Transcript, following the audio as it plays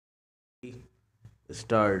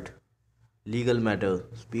Start. Legal matter.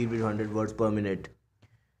 Speed with 100 words per minute.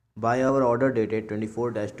 By our order dated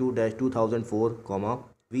 24-2-2004,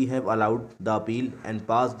 we have allowed the appeal and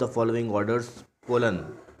passed the following orders: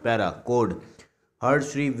 para code. Heard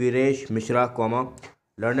Shri Viresh Mishra,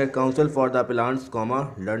 learned counsel for the appellants,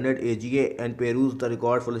 learned AGA and peruse the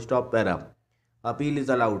record, para. Appeal is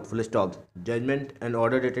allowed, Judgment and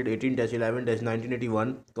order dated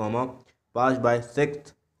 18-11-1981, passed by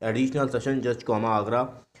 6th Additional Session Judge, Agra,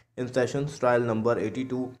 in Sessions Trial number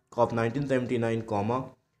 82 of 1979,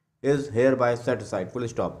 is hereby set aside,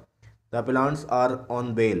 The appellants are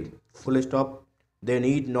on bail, They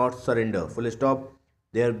need not surrender,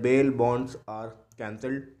 Their bail bonds are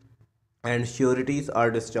cancelled and sureties are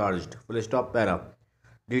discharged, para.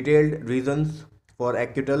 Detailed reasons for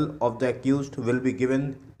acquittal of the accused will be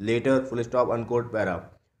given later, unquote, para.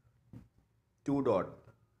 2 dot.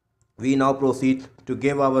 We now proceed to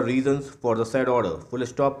give our reasons for the said order,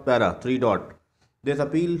 para. 3 dot. This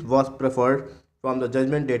appeal was preferred from the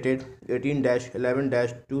judgment dated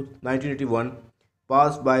 18-11-1981,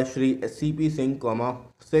 passed by Shri C.P. Singh,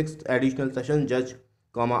 6th Additional Session Judge,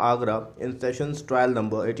 Agra, in Sessions Trial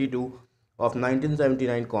number 82 of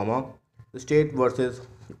 1979, State versus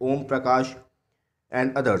Om Prakash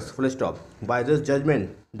and others, By this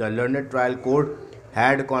judgment, the learned trial court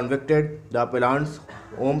had convicted the appellants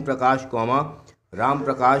Om Prakash, Ram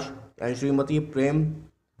Prakash and Srimati Prem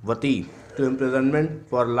Vati to imprisonment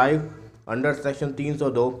for life under section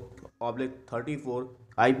 302/34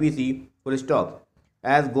 IPC,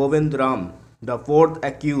 as Govind Ram, the fourth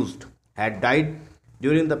accused, had died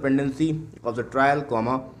during the pendency of the trial,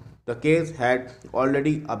 the case had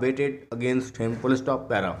already abated against him,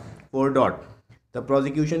 para. 4 dot. The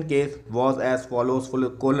prosecution case was as follows,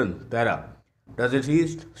 para. The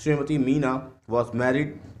deceased Srimati Meena was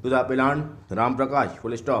married to the appellant Ram Prakash,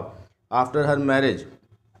 After her marriage,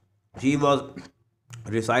 she was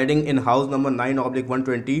residing in house number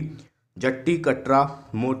 9/120, Jatti Katra,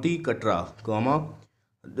 Moti Katra,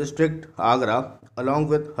 district Agra, along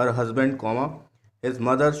with her husband, his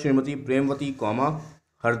mother Srimati Premvati,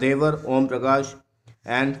 her devar Om Prakash,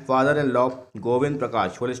 and father-in-law Govind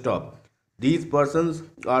Prakash, These persons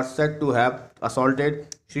are said to have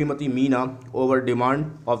assaulted Srimati Meena over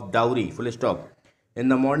demand of dowry, In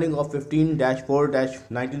the morning of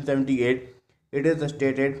 15-4-1978, it is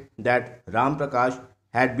stated that Ram Prakash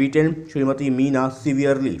had beaten Srimati Meena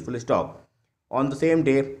severely, On the same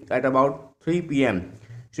day, at about 3 p.m.,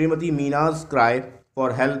 Srimati Meena's cry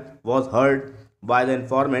for help was heard by the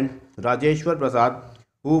informant Rajeshwar Prasad,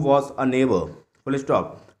 who was a neighbor,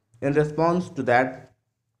 In response to that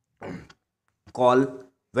call,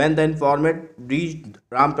 when the informant reached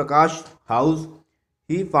Ram Prakash's house,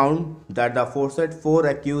 he found that the aforesaid four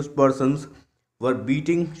accused persons were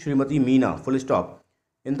beating Srimati Meena,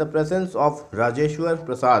 In the presence of Rajeshwar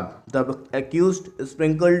Prasad, the accused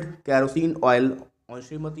sprinkled kerosene oil on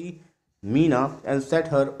Srimati Meena and set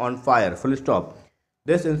her on fire,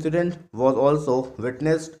 This incident was also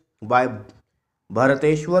witnessed by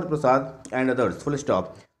Bharateshwar Prasad and others, The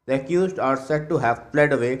accused are said to have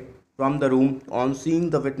fled away from the room on seeing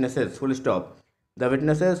the witnesses, The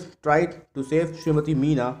witnesses tried to save Srimati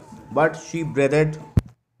Meena, but she breathed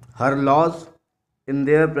her loss in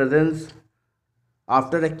their presence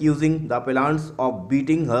after accusing the appellants of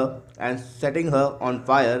beating her and setting her on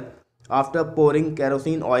fire after pouring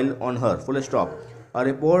kerosene oil on her, A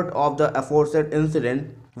report of the aforesaid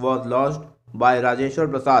incident was lodged by Rajeshwar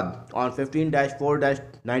Prasad on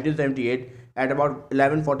 15-4-1978 at about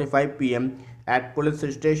 11:45 p.m. at Police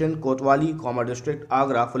Station Kotwali, District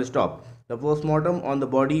Agra, The postmortem on the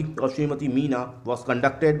body of Srimati Meena was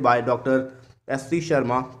conducted by Dr. S.C.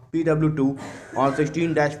 Sharma, PW2, on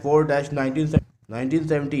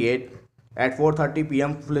 16-4-1978 at 4:30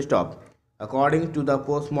 p.m. According to the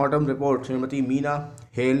postmortem report, Srimati Meena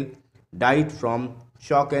Hale died from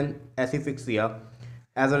shock and asphyxia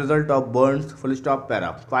as a result of burns,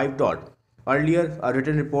 para. 5 dot. Earlier, a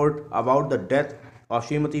written report about the death of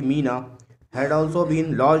Srimati Meena had also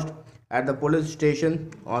been lodged at the police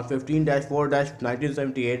station on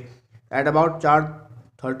 15-4-1978 at about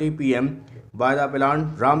 4:30 p.m. by the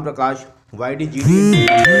appellant Ram Prakash, YDGD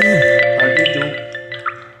number 32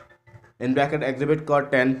 in bracket exhibit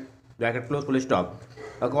code 10 bracket close,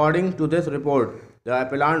 According to this report, the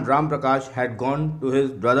appellant Ram Prakash had gone to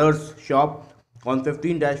his brother's shop on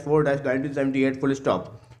 15-4-1978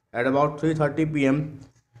 at about 3:30 p.m.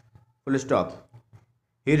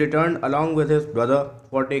 He returned along with his brother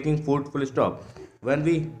for taking food, When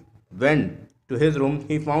we went to his room,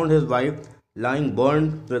 he found his wife lying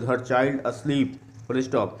burned with her child asleep,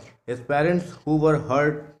 His parents, who were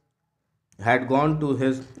hurt had gone to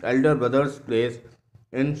his elder brother's place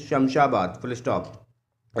in Shamshabad. Full stop.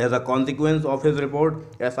 As a consequence of his report,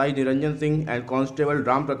 SI Niranjan Singh and Constable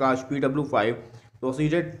Ram Prakash PW5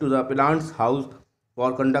 proceeded to the appellant's house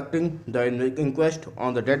for conducting the inquest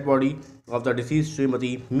on the dead body of the deceased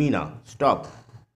Srimati Meena. Stop.